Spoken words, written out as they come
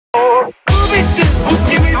I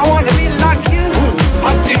wanna be like you.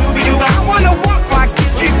 I wanna walk like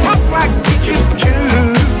you, talk like you too.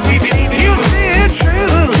 You say it's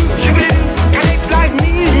true. Can act like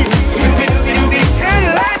me. Can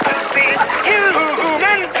like to see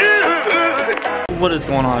human too. What is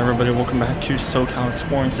going on, everybody? Welcome back to SoCal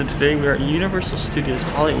Exploring. So today we are at Universal Studios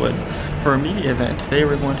Hollywood for a media event. Today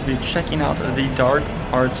we're going to be checking out the Dark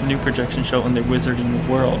Arts new projection show in the Wizarding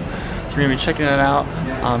World. So we're going to be checking that out.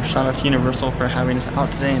 Shout out to Universal for having us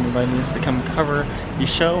out today and inviting us to come cover the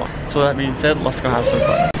show. So that being said, let's go have some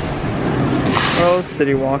fun. Oh,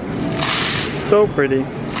 City Walk. So pretty.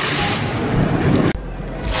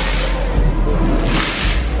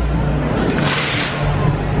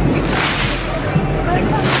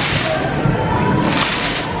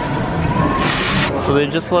 So they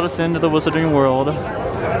just let us into the Wizarding World.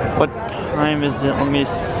 What time is it? Let me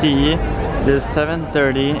see. It is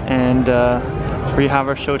 7:30 and we have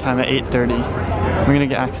our showtime at 8:30. We're gonna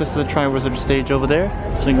get access to the Tri-Wizard stage over there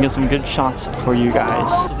so we can get some good shots for you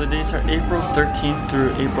guys. So the dates are April 13th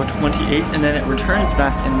through April 28th, and then it returns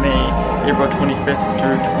back in May, April 25th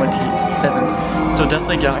through 27th. So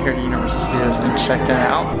definitely get out here to Universal Studios and check that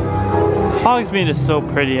out. Hogsmeade is so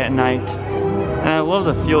pretty at night, and I love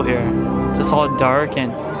the feel here. Just all dark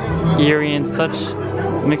and eerie and such.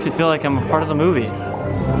 It makes me feel like I'm a part of the movie.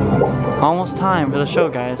 Almost time for the show,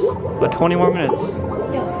 guys, but 20 more minutes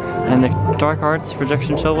and the Dark Arts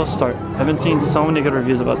projection show will start. I've been seeing so many good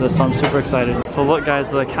reviews about this, so I'm super excited. So look,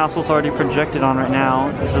 guys, the castle's already projected on right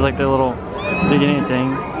now. This is like the little beginning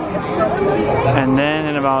thing, and then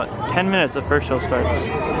in about 10 minutes the first show starts.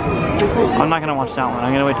 I'm not gonna watch that one.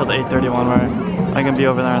 I'm gonna wait till the 8:30 one where I can be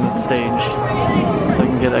over there on the stage so I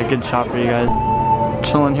can get a good shot for you guys.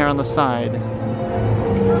 Chilling here on the side.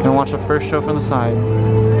 Gonna watch the first show from the side.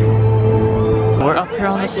 We're up here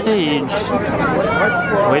on the stage,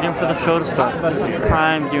 waiting for the show to start. This is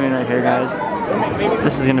prime viewing right here, guys.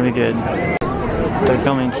 This is gonna be good. They're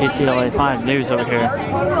filming KTLA 5 news over here.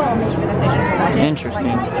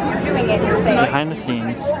 Interesting. Behind the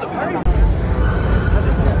scenes.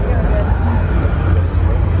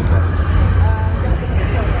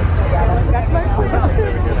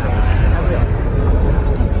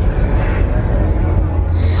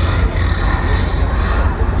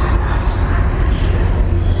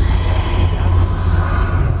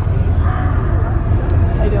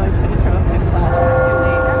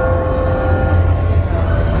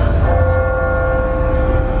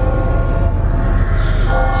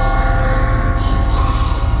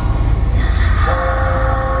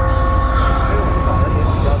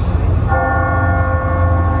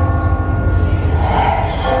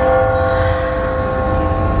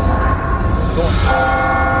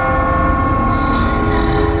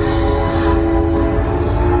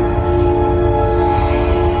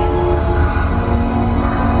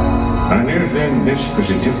 I knew then this was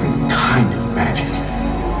a different kind of magic.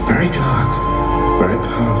 Very dark, very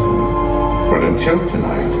powerful. But until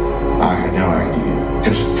tonight, I had no idea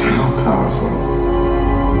just how powerful.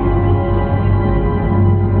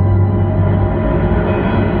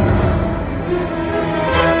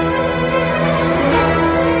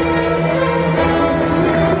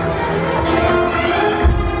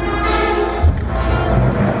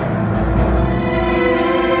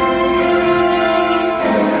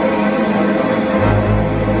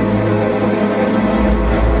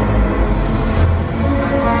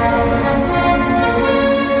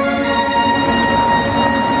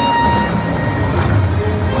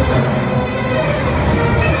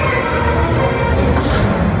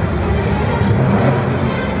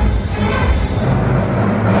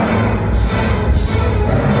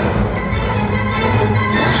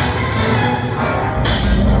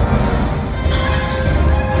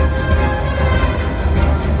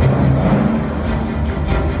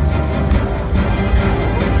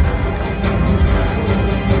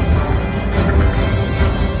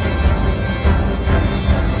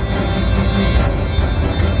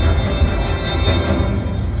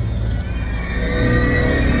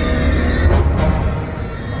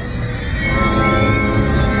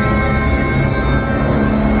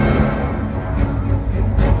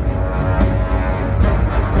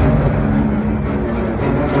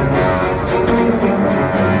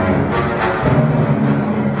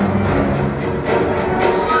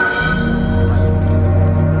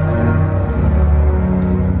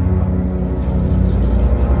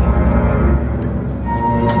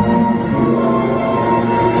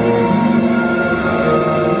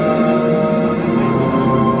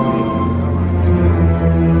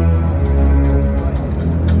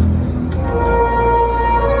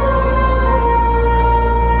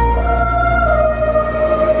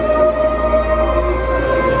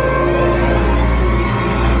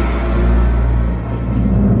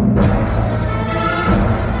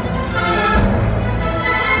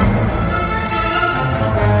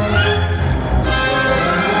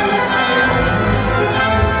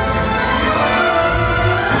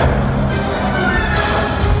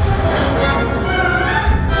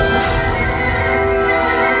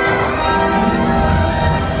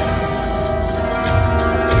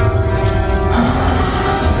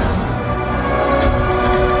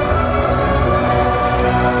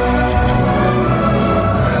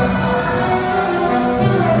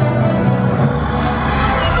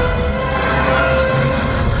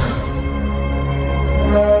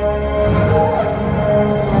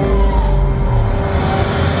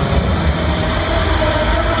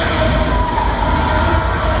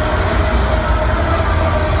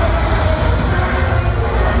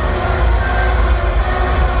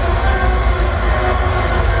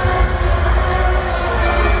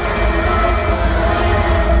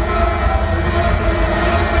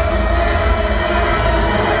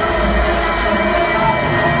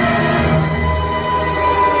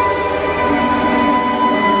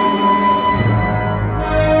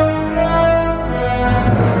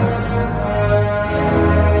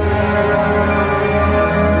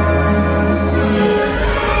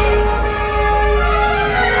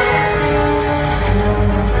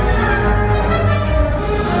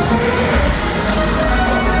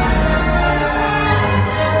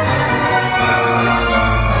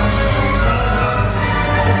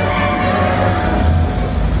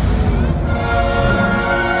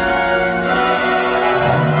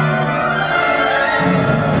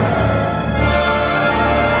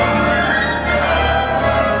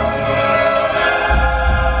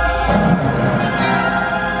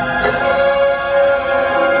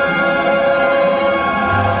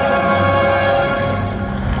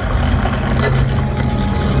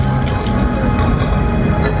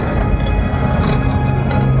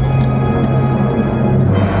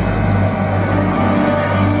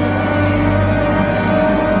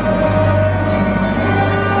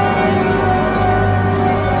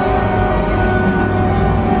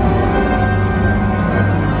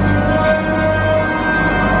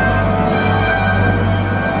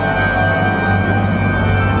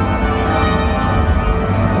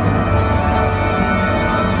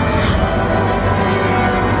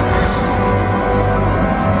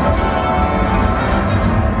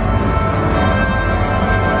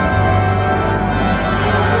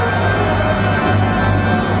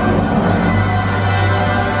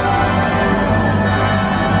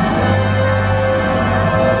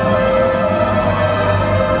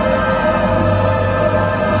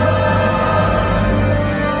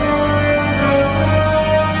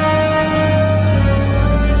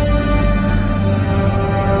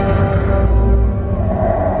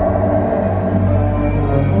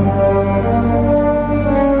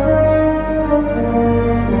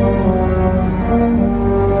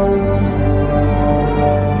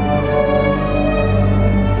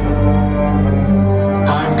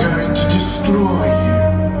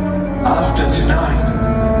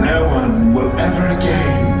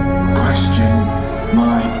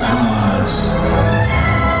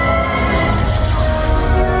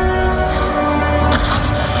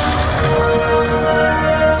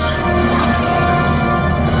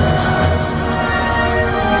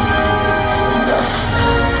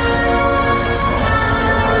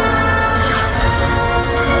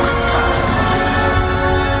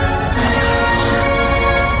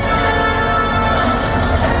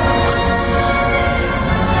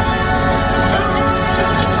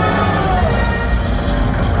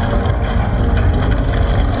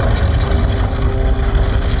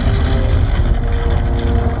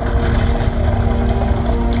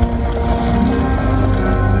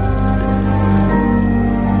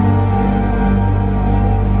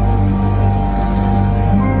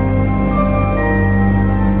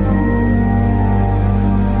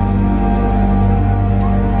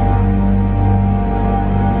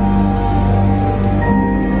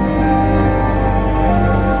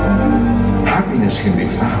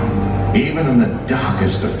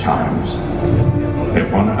 best of times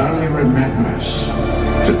if one only remembers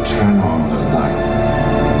to turn on the light.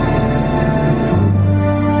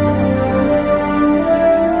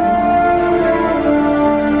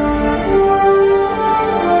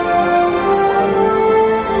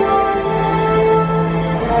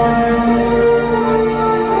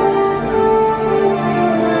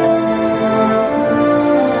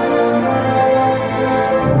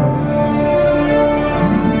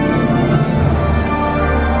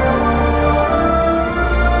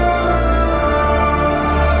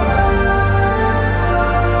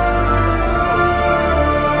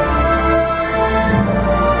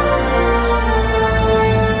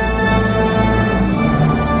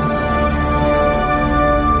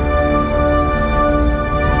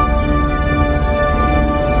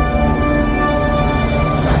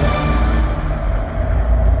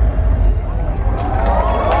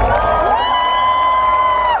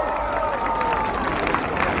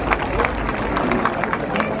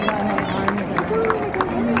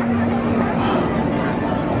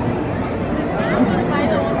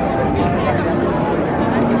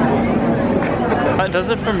 That does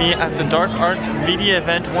it for me at the Dark Arts Media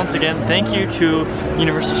event. Once again, thank you to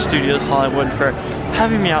Universal Studios Hollywood for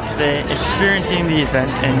having me out today, experiencing the event,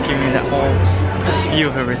 and giving me that whole best view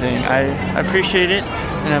of everything. I appreciate it,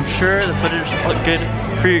 and I'm sure the footage will look good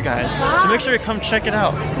for you guys. So make sure to come check it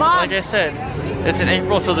out. Like I said, it's in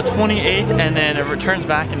April till the 28th, and then it returns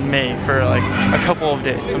back in May for like a couple of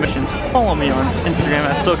days. So missions, follow me on Instagram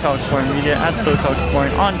at SoCal Exploring Media, at SoCal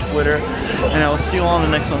Exploring on Twitter, and I will see you all in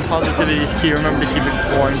the next one. Positivity is key. Remember to keep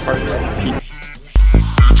exploring parts of peace.